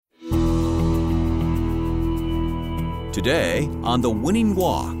Today on The Winning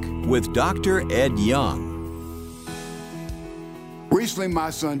Walk with Dr. Ed Young. Recently, my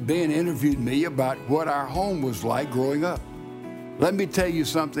son Ben interviewed me about what our home was like growing up. Let me tell you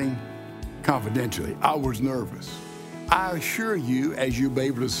something confidentially. I was nervous. I assure you, as you'll be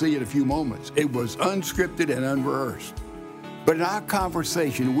able to see in a few moments, it was unscripted and unrehearsed. But in our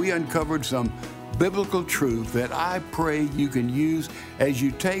conversation, we uncovered some biblical truth that I pray you can use as you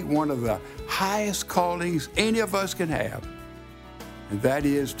take one of the highest callings any of us can have, and that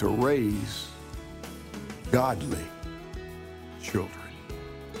is to raise godly children.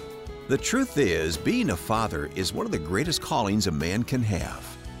 The truth is, being a father is one of the greatest callings a man can have.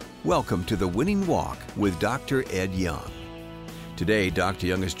 Welcome to The Winning Walk with Dr. Ed Young. Today, Dr.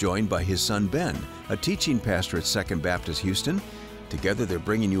 Young is joined by his son Ben, a teaching pastor at Second Baptist Houston. Together, they're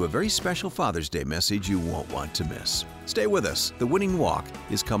bringing you a very special Father's Day message you won't want to miss. Stay with us. The Winning Walk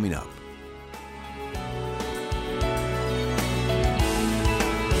is coming up.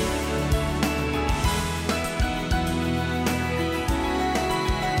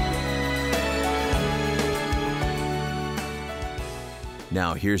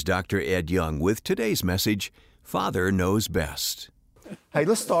 Now, here's Dr. Ed Young with today's message, Father Knows Best. Hey,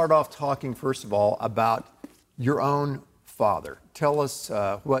 let's start off talking, first of all, about your own father. Tell us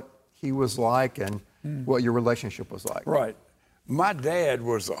what he was like and what your relationship was like. Right. My dad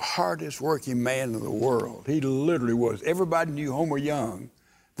was the hardest working man in the world. He literally was. Everybody knew Homer Young.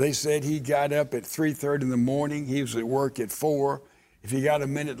 They said he got up at 3:30 in the morning. He was at work at 4. If he got a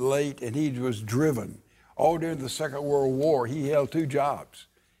minute late, and he was driven. All during the Second World War, he held 2 jobs.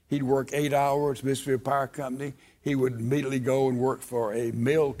 He'd work 8 hours, Mississippi Power Company. He would immediately go and work for a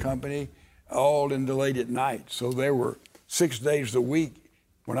mill company, all in the late at night. So there were 6 days a week.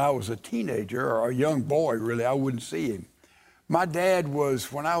 When I was a teenager, or a young boy, really, I wouldn't see him. My dad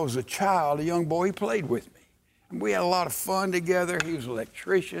was, when I was a child, a young boy, he played with me. And we had a lot of fun together. He was an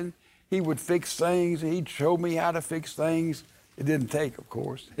electrician. He would fix things. He'd show me how to fix things. It didn't take, of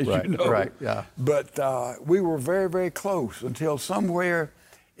course, as you know. Right, yeah. But we were very, very close until somewhere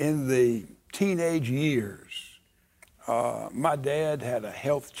in the teenage years, my dad had a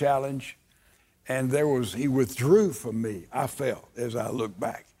health challenge, and he withdrew from me, I felt, as I look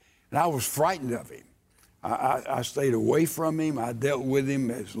back. And I was frightened of him. I stayed away from him. I dealt with him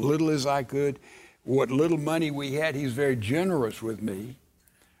as little as I could. What little money we had, he was very generous with me.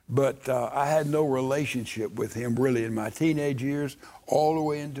 But I had no relationship with him really in my teenage years, all the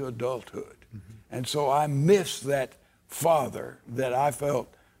way into adulthood. Mm-hmm. And so I missed that father that I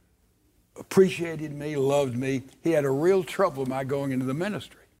felt appreciated me, loved me. He had a real trouble with my going into the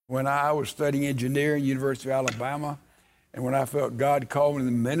ministry. When I was studying engineering at University of Alabama, and when I felt God called me to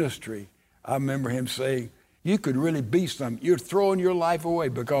the ministry, I remember him saying, you could really be something. You're throwing your life away,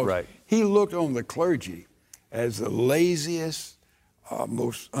 because he looked on the clergy as the laziest,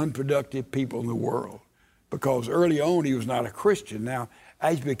 most unproductive people in the world, because early on he was not a Christian. Now,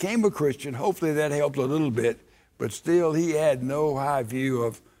 as he became a Christian, hopefully that helped a little bit, but still he had no high view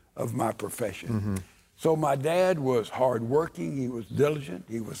of my profession. Mm-hmm. So my dad was hardworking, he was diligent,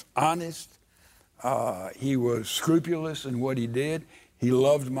 he was honest, he was scrupulous in what he did. He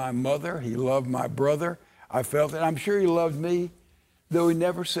loved my mother, he loved my brother. I felt it. I'm sure he loved me, though he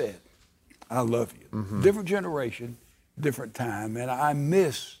never said, I love you. Mm-hmm. Different generation, different time, and I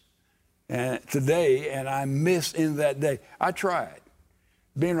miss today, and I miss in that day. I tried.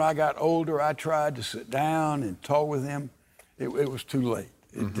 Being when I got older, I tried to sit down and talk with him. It was too late.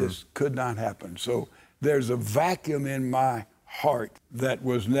 It just could not happen. So there's a vacuum in my heart that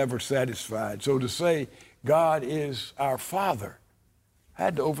was never satisfied. So to say God is our Father, I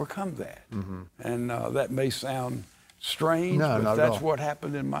had to overcome that. Mm-hmm. And that may sound strange, but that's what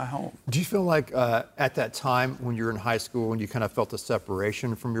happened in my home. Do you feel like at that time when you were in high school, when you kind of felt a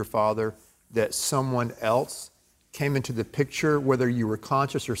separation from your father, that someone else came into the picture, whether you were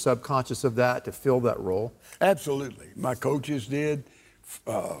conscious or subconscious of that, to fill that role? Absolutely. My coaches did.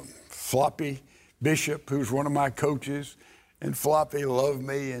 Floppy Bishop, who's one of my coaches, and Floppy loved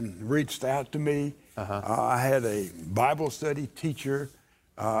me and reached out to me. I had a Bible study teacher.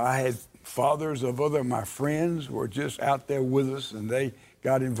 I had fathers of other of my friends were just out there with us, and they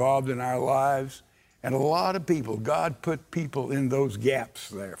got involved in our lives. And a lot of people, God put people in those gaps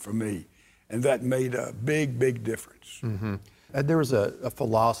there for me, and that made a big, big difference. Mm-hmm. And there was a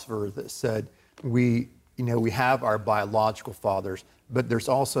philosopher that said, we have our biological fathers, but there's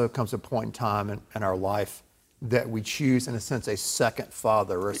also comes a point in time in our life that we choose, in a sense, a second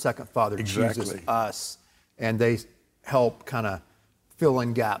father, or a second father chooses us, and they help kind of fill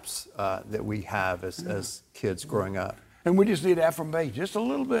in gaps that we have as kids growing up. And we just need affirmation, just a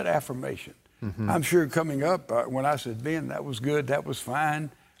little bit of affirmation. I'm sure coming up, when I said, Ben, that was good, that was fine.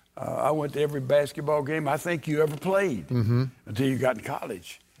 I went to every basketball game I think you ever played until you got in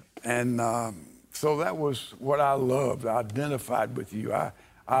college. And so that was what I loved. I identified with you.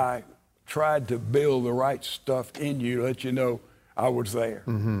 I tried to build the right stuff in you, let you know I was there.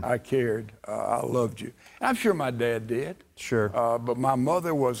 I cared. I loved you. And I'm sure my dad did. Sure. But my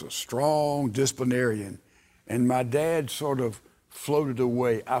mother was a strong disciplinarian. And my dad sort of floated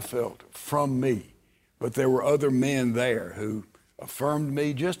away, I felt, from me. But there were other men there who affirmed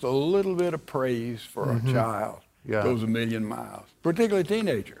me. Just a little bit of praise for a child goes a million miles, particularly a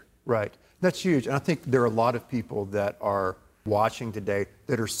teenager. Right. That's huge. And I think there are a lot of people that are watching today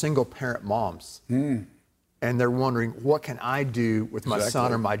that are single parent moms. And they're wondering, what can I do with my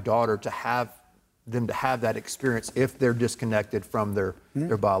son or my daughter to have them to have that experience if they're disconnected from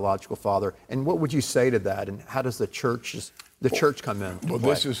their biological father? And what would you say to that? And how does the church come in? Well,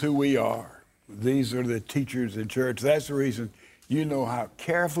 this is who we are. These are the teachers in church. That's the reason you know how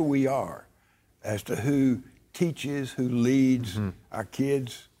careful we are as to who teaches, who leads our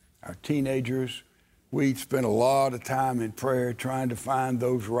kids, our teenagers. We spend a lot of time in prayer trying to find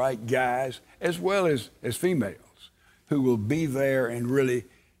those right guys, as well as females, who will be there and really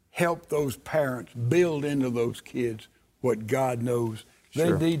help those parents build into those kids what God knows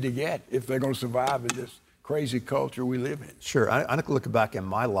they need to get if they're going to survive in this crazy culture we live in. Sure. I look back in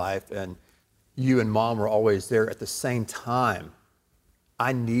my life, and you and Mom were always there at the same time.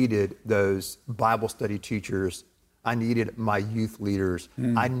 I needed those Bible study teachers. I needed my youth leaders.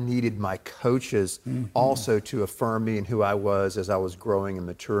 I needed my coaches also to affirm me in who I was as I was growing and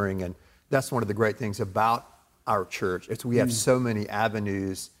maturing. And that's one of the great things about our church. It's we have so many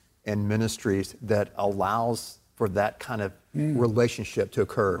avenues and ministries that allows for that kind of relationship to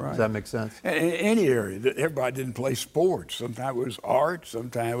occur. Does that make sense? In any area. Everybody didn't play sports. Sometimes it was art,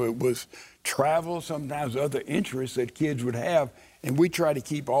 sometimes it was travel, sometimes other interests that kids would have. And we try to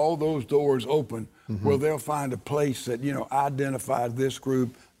keep all those doors open where they'll find a place that, identified this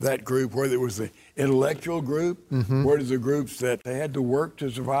group, that group, whether it was the intellectual group, whether the groups that they had to work to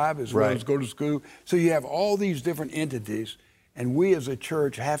survive as well as go to school. So you have all these different entities, and we as a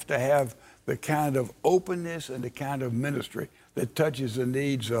church have to have the kind of openness and the kind of ministry that touches the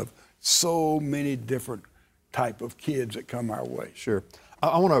needs of so many different type of kids that come our way. Sure.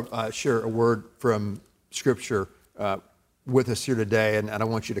 I want to share a word from Scripture with us here today, and I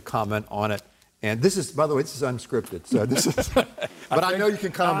want you to comment on it. And this is, by the way, this is unscripted. So this is, but I know you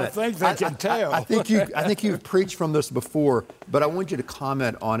can comment. I think they can tell. I think you've preached from this before, but I want you to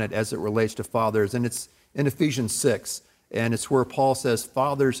comment on it as it relates to fathers. And it's in Ephesians 6, and it's where Paul says,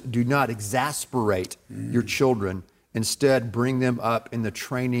 "Fathers, do not exasperate your children. Instead, bring them up in the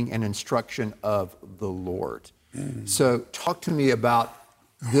training and instruction of the Lord." So talk to me about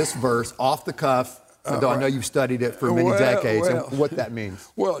this verse off the cuff. Though I know you've studied it for many decades, and what that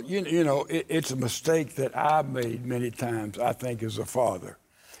means. Well, it's a mistake that I've made many times, I think, as a father.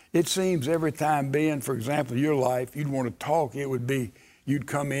 It seems every time, Ben, for example, in your life, you'd want to talk, it would be you'd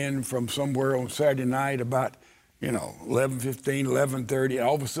come in from somewhere on Saturday night about, 11:15, 11:30, and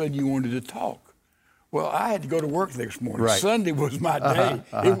all of a sudden you wanted to talk. Well, I had to go to work next morning. Sunday was my day.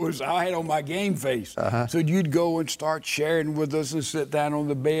 I had on my game face. So you'd go and start sharing with us and sit down on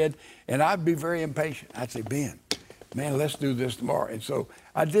the bed, and I'd be very impatient. I'd say, Ben, man, let's do this tomorrow. And so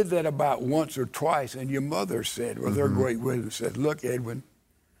I did that about once or twice, and your mother said, with her great wisdom, said, look, Edwin,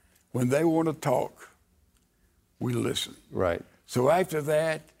 when they want to talk, we listen. Right. So after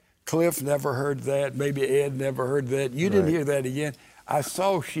that, Cliff never heard that. Maybe Ed never heard that. You didn't hear that again. I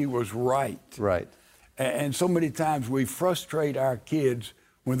saw she was right. Right. And so many times we frustrate our kids.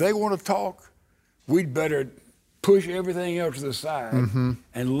 When they want to talk, we'd better push everything else to the side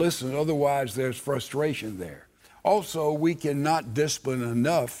and listen. Otherwise, there's frustration there. Also, we cannot discipline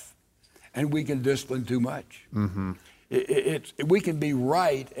enough, and we can discipline too much. We can be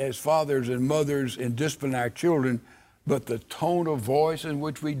right as fathers and mothers in disciplining our children, but the tone of voice in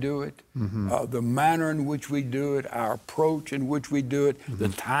which we do it, the manner in which we do it, our approach in which we do it, the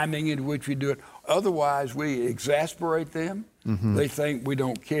timing in which we do it. Otherwise, we exasperate them. They think we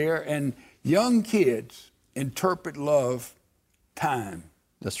don't care. And young kids interpret love time.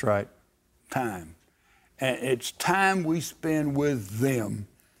 That's right. Time. And it's time we spend with them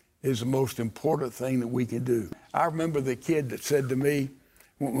is the most important thing that we can do. I remember the kid that said to me,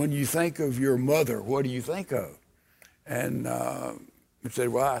 when you think of your mother, what do you think of? And I said,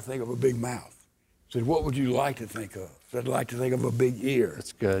 well, I think of a big mouth. I said, what would you like to think of? I said, I'd like to think of a big ear.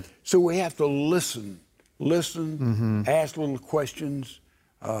 That's good. So we have to listen, ask little questions,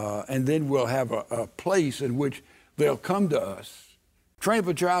 and then we'll have a place in which they'll come to us Train up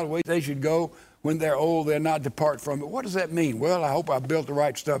a child the way they should go. When they're old, they'll not depart from it. What does that mean? Well, I hope I built the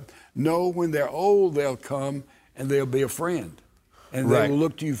right stuff. No, when they're old, they'll come and they'll be a friend. And they will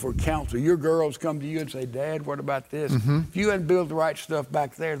look to you for counsel. Your girls come to you and say, Dad, what about this? If you hadn't built the right stuff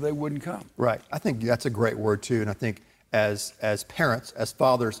back there, they wouldn't come. Right. I think that's a great word, too. And I think as parents, as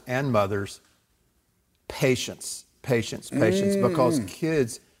fathers and mothers, patience, because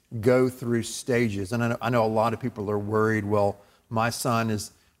kids go through stages. And I know a lot of people are worried, well, my son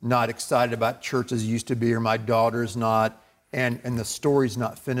is not excited about church as he used to be, or my daughter's not, and the story's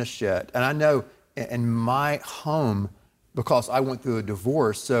not finished yet. And I know in my home, because I went through a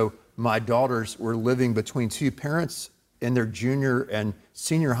divorce, so my daughters were living between two parents in their junior and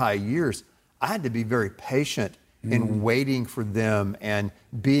senior high years, I had to be very patient in waiting for them and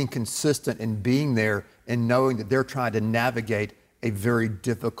being consistent and being there and knowing that they're trying to navigate a very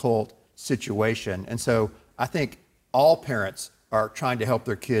difficult situation. And so I think all parents are trying to help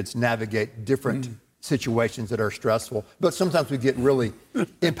their kids navigate different situations that are stressful. But sometimes we get really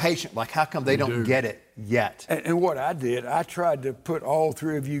impatient, like how come they don't get it yet? And what I did, I tried to put all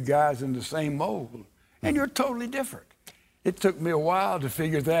three of you guys in the same mold, and you're totally different. It took me a while to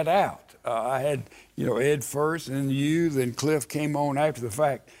figure that out. I had, Ed first, and you, then Cliff came on after the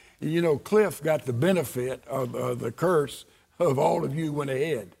fact. And, Cliff got the benefit of the curse of all of you went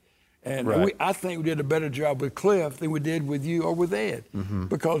ahead. And I think we did a better job with Cliff than we did with you or with Ed,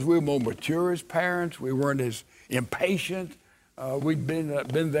 because we were more mature as parents. We weren't as impatient. We'd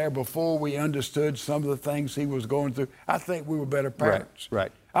been there before. We understood some of the things he was going through. I think we were better parents.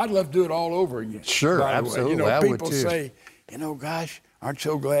 Right. I'd love to do it all over again. Sure, absolutely. I would too. People say, gosh, aren't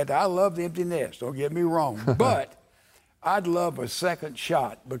you so glad? I love the empty nest. Don't get me wrong. But I'd love a second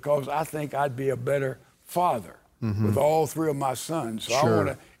shot, because I think I'd be a better father with all three of my sons. So I want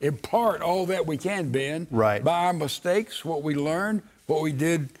to impart all that we can, Ben, by our mistakes, what we learned, what we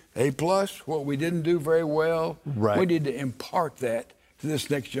did A+, what we didn't do very well. We need to impart that to this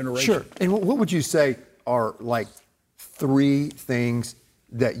next generation. Sure. And what would you say are like 3 things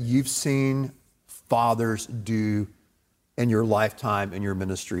that you've seen fathers do in your lifetime in your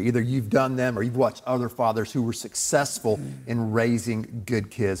ministry? Either you've done them or you've watched other fathers who were successful in raising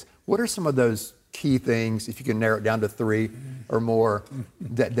good kids. What are some of those key things, if you can narrow it down to 3 or more,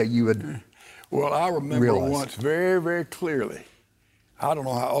 that you would Well, I remember realize? Once very, very clearly. I don't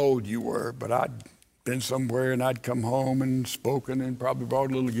know how old you were, but I'd been somewhere and I'd come home and spoken and probably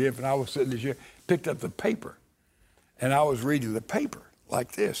brought a little gift, and I was sitting in the chair, picked up the paper, and I was reading the paper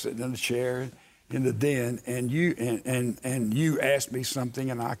like this, sitting in the chair in the den, and you asked me something,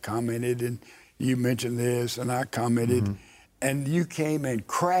 and I commented, and you mentioned this, and I commented, and you came and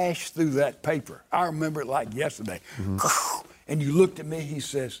crashed through that paper. I remember it like yesterday. And you looked at me, you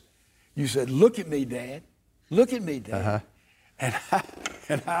said, look at me, Dad. Look at me, Dad.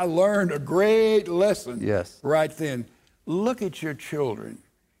 And I learned a great lesson right then. Look at your children.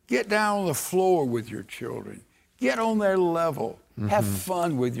 Get down on the floor with your children. Get on their level. Have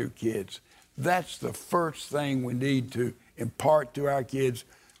fun with your kids. That's the first thing we need to impart to our kids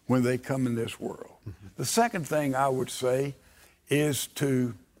when they come in this world. The second thing I would say is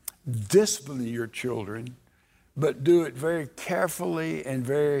to discipline your children, but do it very carefully and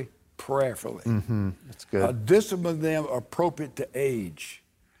very prayerfully. That's good. Discipline them appropriate to age.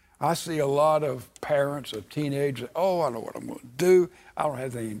 I see a lot of parents of teenagers, I don't know what I'm going to do. I don't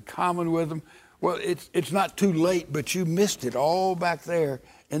have anything in common with them. Well, it's not too late, but you missed it all back there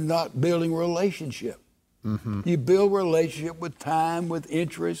in not building relationship. You build relationship with time, with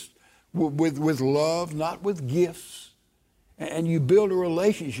interest, with love, not with gifts. And you build a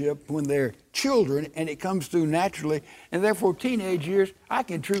relationship when they're children, and it comes through naturally. And therefore, teenage years, I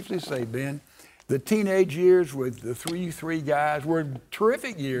can truthfully say, Ben, the teenage years with the three guys were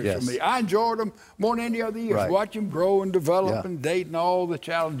terrific years for me. I enjoyed them more than any other years. Watch them grow and develop and date and all the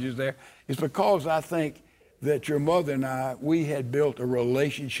challenges there. It's because I think that your mother and I, we had built a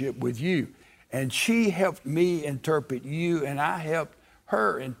relationship with you. And she helped me interpret you, and I helped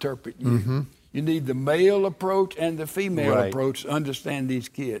her interpret you. You need the male approach and the female approach to understand these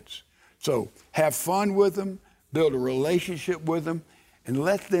kids. So have fun with them, build a relationship with them, and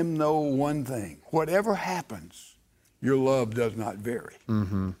let them know one thing. Whatever happens, your love does not vary.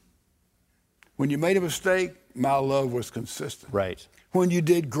 When you made a mistake, my love was consistent. When you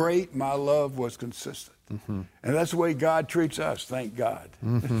did great, my love was consistent. And that's the way God treats us, thank God.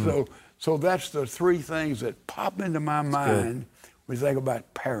 So that's the 3 things that pop into my mind when you think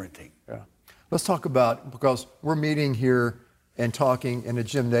about parenting. Let's talk about, because we're meeting here and talking in a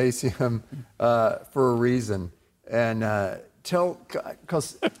gymnasium for a reason. And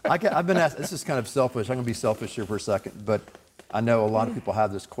because I've been asked, this is kind of selfish, I'm going to be selfish here for a second, but I know a lot of people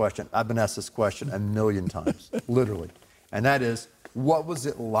have this question. I've been asked this question a million times, literally. And that is, what was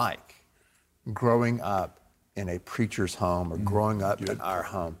it like growing up in a preacher's home or growing up in our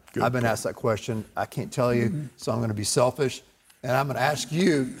home? I've been asked that question. I can't tell you, so I'm going to be selfish. And I'm going to ask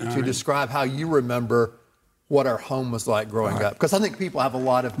you to describe how you remember what our home was like growing up. Because I think people have a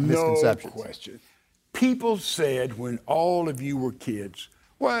lot of misconceptions. No question. People said when all of you were kids,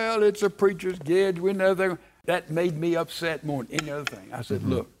 well, it's a preacher's kid. We know they're... That made me upset more than any other thing. I said,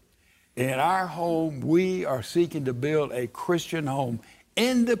 look, in our home, we are seeking to build a Christian home,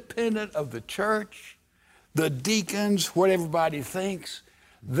 independent of the church, the deacons, what everybody thinks.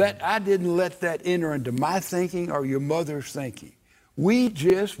 That I didn't let that enter into my thinking or your mother's thinking. We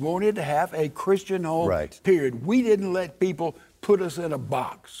just wanted to have a Christian home, period. We didn't let people put us in a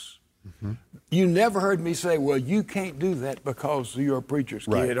box. You never heard me say, well, you can't do that because you're a preacher's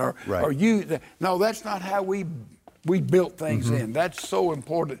kid, or you. No, that's not how we built things in. That's so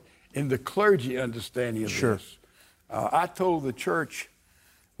important in the clergy understanding of this. I told the church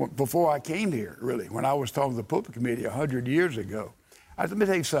before I came here, really, when I was talking to the pulpit committee 100 years ago, I said, let me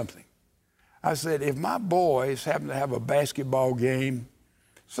tell you something. I said, if my boys happen to have a basketball game,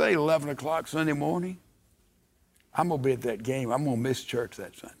 say 11 o'clock Sunday morning, I'm going to be at that game. I'm going to miss church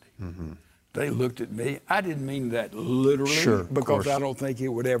that Sunday. They looked at me. I didn't mean that literally because I don't think it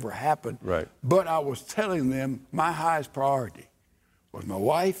would ever happen. But I was telling them my highest priority was my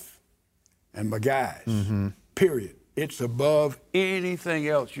wife and my guys, period. It's above anything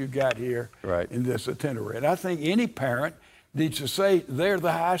else you got here in this itinerary. And I think any parent needs to say they're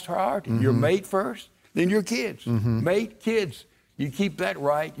the highest priority. Your mate first, then your kids. Mate, kids. You keep that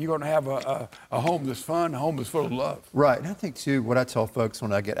right, you're going to have a home that's fun, a home that's full of love. Right, and I think too, what I tell folks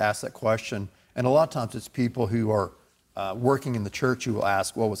when I get asked that question, and a lot of times it's people who are working in the church who will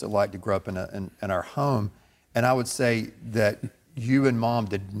ask, what was it like to grow up in our home? And I would say that you and Mom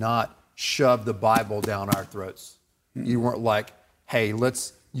did not shove the Bible down our throats. You weren't like, hey,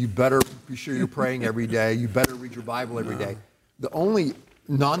 you better be sure you're praying every day, you better read your Bible every day. The only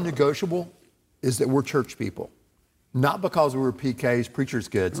non-negotiable is that we're church people. Not because we were PKs, preacher's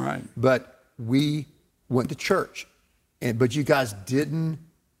kids, but we went to church. But you guys didn't,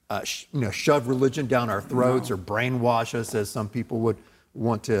 shove religion down our throats or brainwash us, as some people would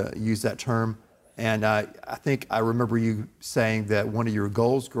want to use that term. And I think I remember you saying that one of your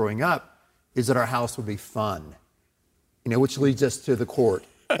goals growing up is that our house would be fun, which leads us to the court.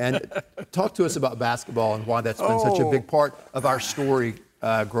 And talk to us about basketball and why that's been such a big part of our story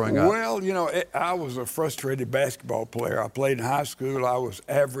growing up. Well, I was a frustrated basketball player. I played in high school. I was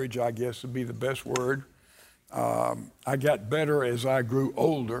average, I guess would be the best word. I got better as I grew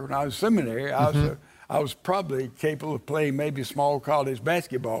older. When I was in seminary, I was probably capable of playing maybe small college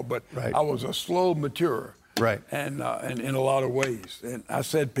basketball, but I was a slow maturer. And in a lot of ways. And I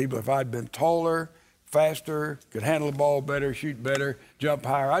said to people, if I'd been taller, faster, could handle the ball better, shoot better, jump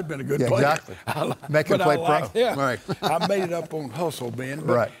higher, I'd been a good player. Exactly. Make him play pro. I made it up on hustle, Ben.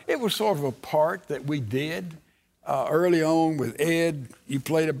 But it was sort of a part that we did early on with Ed. You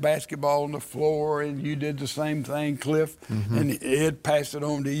played a basketball on the floor, and you did the same thing, Cliff. And Ed passed it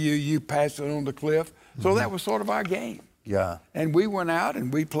on to you. You passed it on to Cliff. So that was sort of our game. And we went out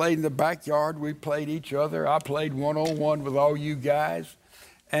and we played in the backyard. We played each other. I played one-on-one with all you guys.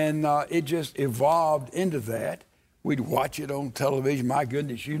 And it just evolved into that. We'd watch it on television. My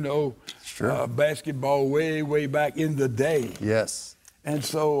goodness, basketball way, way back in the day. And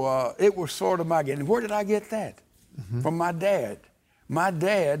so it was sort of my game. And where did I get that? From my dad. My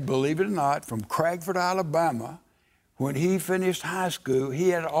dad, believe it or not, from Cragford, Alabama, when he finished high school, he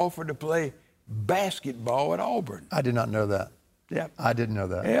had an offer to play basketball at Auburn. I did not know that. I didn't know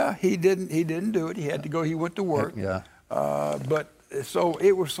that. Yeah, he didn't do it. He had to go. He went to work. So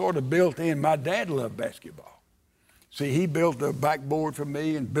it was sort of built in. My dad loved basketball. See, he built a backboard for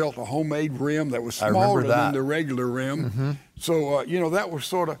me and built a homemade rim that was smaller than the regular rim. So, that was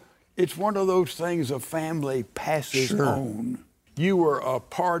sort of, it's one of those things a family passes on. You were a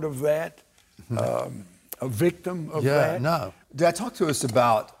part of that, a victim of that. Dad, talk to us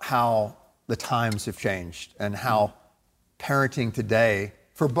about how the times have changed and how parenting today,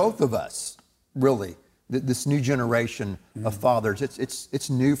 for both of us, really, this new generation of fathers, it's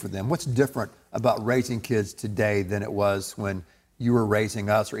new for them. What's different about raising kids today than it was when you were raising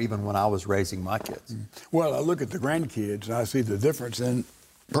us or even when I was raising my kids? Well, I look at the grandkids and I see the difference, and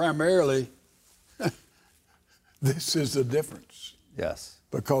primarily this is the difference.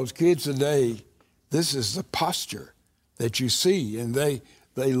 Because kids today, this is the posture that you see, and they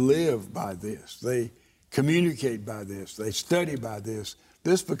live by this. They communicate by this. They study by this.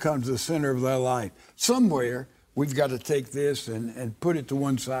 This becomes the center of their life. Somewhere we've got to take this and put it to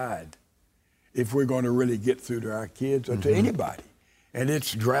one side if we're going to really get through to our kids or to anybody. And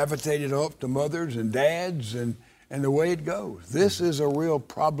it's gravitated up to mothers and dads and the way it goes. This is a real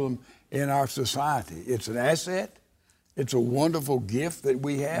problem in our society. It's an asset. It's a wonderful gift that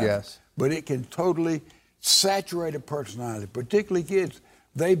we have. Yes. But it can totally saturate a personality, particularly kids.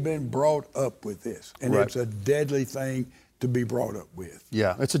 They've been brought up with this. And Right. it's a deadly thing to be brought up with.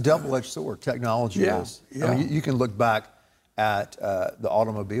 Yeah, it's a double-edged sword. Technology is. Yeah. I mean, you can look back at the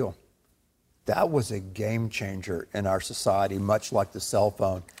automobile. That was a game changer in our society, much like the cell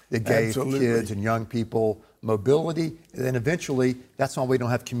phone. It gave Absolutely. kids and young people mobility. And then eventually, that's why we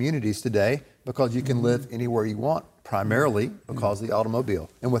don't have communities today, because you can live anywhere you want, primarily because of the automobile.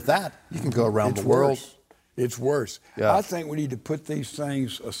 And with that, you can go around the world. Worse. It's worse. Yeah. I think we need to put these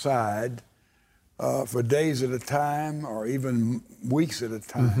things aside for days at a time or even weeks at a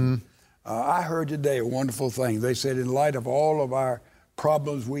time. I heard today a wonderful thing. They said, in light of all of our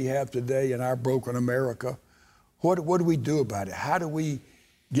problems we have today in our broken America, what do we do about it? How do we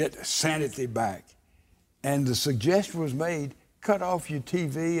get sanity back? And the suggestion was made, cut off your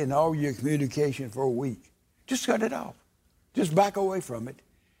TV and all your communication for a week. Just cut it off. Just back away from it.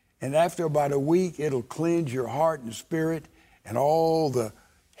 And after about a week, it'll cleanse your heart and spirit, and all the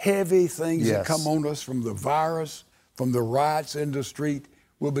heavy things that come on us from the virus, from the riots in the street,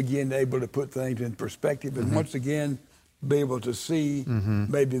 we'll begin able to put things in perspective and once again be able to see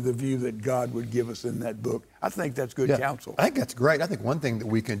maybe the view that God would give us in that book. I think that's good counsel. I think that's great. I think one thing that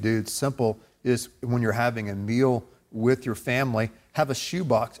we can do, it's simple, is when you're having a meal with your family, have a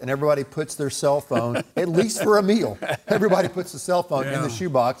shoebox and everybody puts their cell phone, at least for a meal. Everybody puts the cell phone in the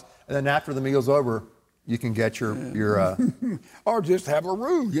shoebox, and then after the meal's over, you can get your or just have a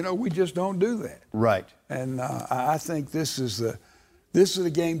room. You know, we just don't do that. Right. And I think this is a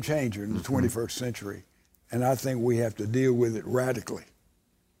game changer in the 21st century, and I think we have to deal with it radically.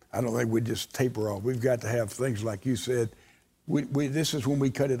 I don't think we just taper off. We've got to have things like you said. This is when we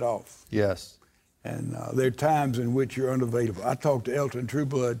cut it off. Yes. And there are times in which you're unavailable. I talked to Elton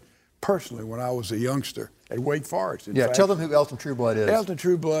Trueblood personally when I was a youngster at Wake Forest. In fact, tell them who Elton Trueblood is. Elton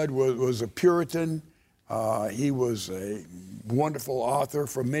Trueblood was a Puritan. He was a wonderful author.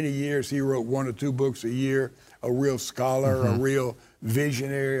 For many years, he wrote 1 or 2 books a year, a real scholar, a real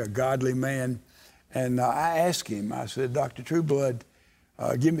visionary, a godly man. And I asked him, I said, Dr. Trueblood,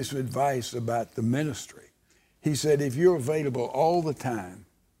 give me some advice about the ministry. He said, if you're available all the time,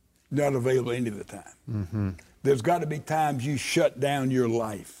 not available any of the time, there's got to be times you shut down your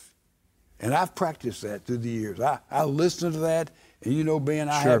life. And I've practiced that through the years. I listen to that, and you know, Ben,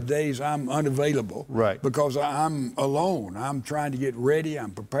 I have days I'm unavailable because I'm alone. I'm trying to get ready.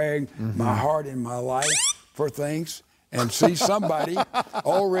 I'm preparing my heart and my life for things. And see, somebody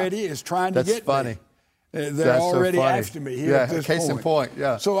already is trying to get funny. me. They're That's already so funny. after me here at this case in point,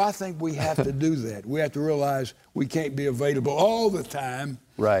 yeah. So I think we have to do that. We have to realize we can't be available all the time.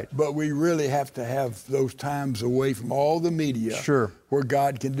 Right. But we really have to have those times away from all the media where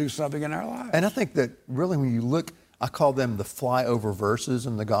God can do something in our lives. And I think that really when you look, I call them the flyover verses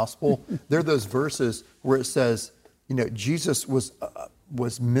in the gospel. They're those verses where it says, you know, Jesus was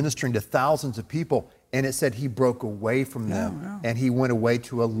ministering to thousands of people, and it said he broke away from them and he went away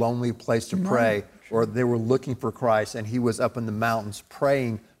to a lonely place to pray, or they were looking for Christ and he was up in the mountains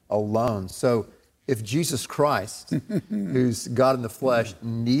praying alone. So if Jesus Christ, who's God in the flesh,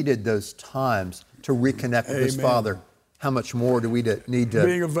 needed those times to reconnect with his Father, how much more do we need to...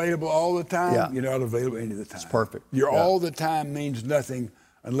 Being available all the time, you're not available any of the time. It's perfect. Your all the time means nothing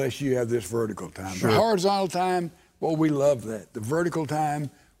unless you have this vertical time. The horizontal time, well, we love that. The vertical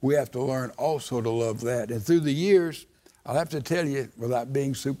time, we have to learn also to love that. And through the years, I'll have to tell you, without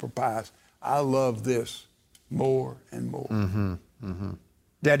being super pious, I love this more and more.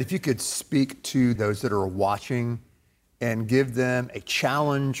 Dad, if you could speak to those that are watching and give them a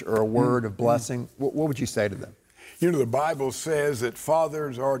challenge or a word of blessing, what would you say to them? You know, the Bible says that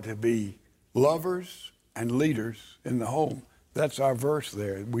fathers are to be lovers and leaders in the home. That's our verse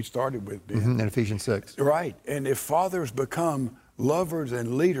there we started with, Ben. In Ephesians 6. Right. And if fathers become lovers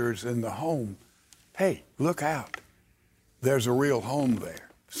and leaders in the home, hey, look out. There's a real home there.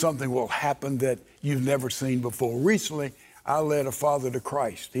 Something will happen that you've never seen before. Recently, I led a father to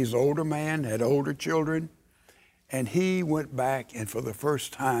Christ. He's an older man, had older children, and he went back, and for the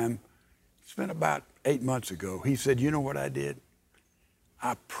first time, it's been about 8 months ago, he said, you know what I did?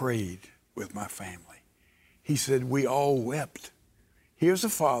 I prayed with my family. He said, we all wept. Here's a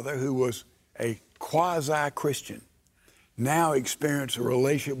father who was a quasi-Christian, now experienced a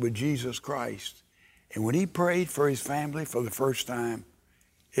relationship with Jesus Christ. And when he prayed for his family for the first time,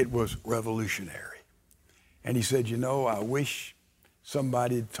 it was revolutionary. And he said, you know, I wish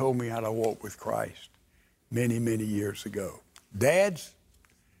somebody had told me how to walk with Christ many, many years ago. Dads,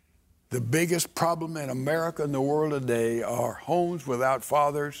 the biggest problem in America and the world today are homes without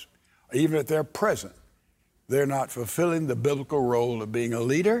fathers. Even if they're present, they're not fulfilling the biblical role of being a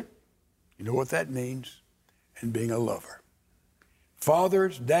leader. You know what that means? And being a lover.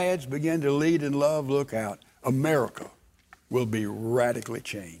 Fathers, dads begin to lead and love. Look out. America will be radically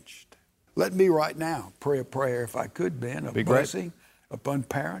changed. Let me right now pray a prayer, if I could, Ben, a blessing upon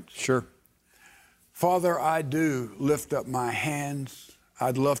parents. Sure. Father, I do lift up my hands.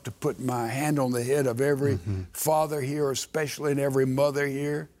 I'd love to put my hand on the head of every father here, especially, and every mother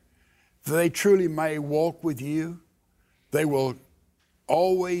here. They truly may walk with you. They will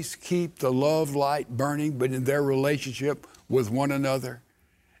always keep the love light burning, but in their relationship with one another.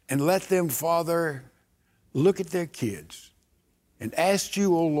 And let them, Father, look at their kids and ask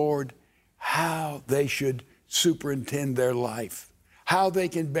you, oh Lord, how they should superintend their life, how they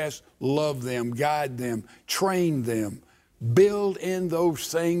can best love them, guide them, train them, build in those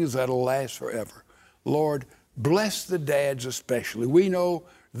things that'll last forever. Lord, bless the dads especially. We know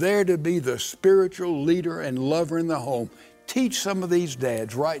they're to be the spiritual leader and lover in the home. Teach some of these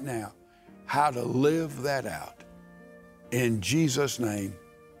dads right now how to live that out. In Jesus' name,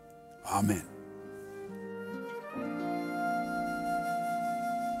 amen.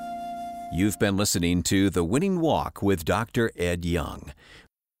 You've been listening to The Winning Walk with Dr. Ed Young.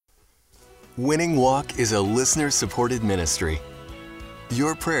 Winning Walk is a listener-supported ministry.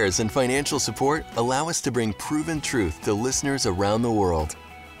 Your prayers and financial support allow us to bring proven truth to listeners around the world.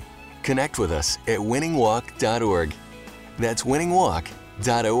 Connect with us at winningwalk.org. That's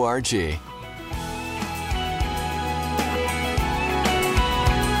winningwalk.org.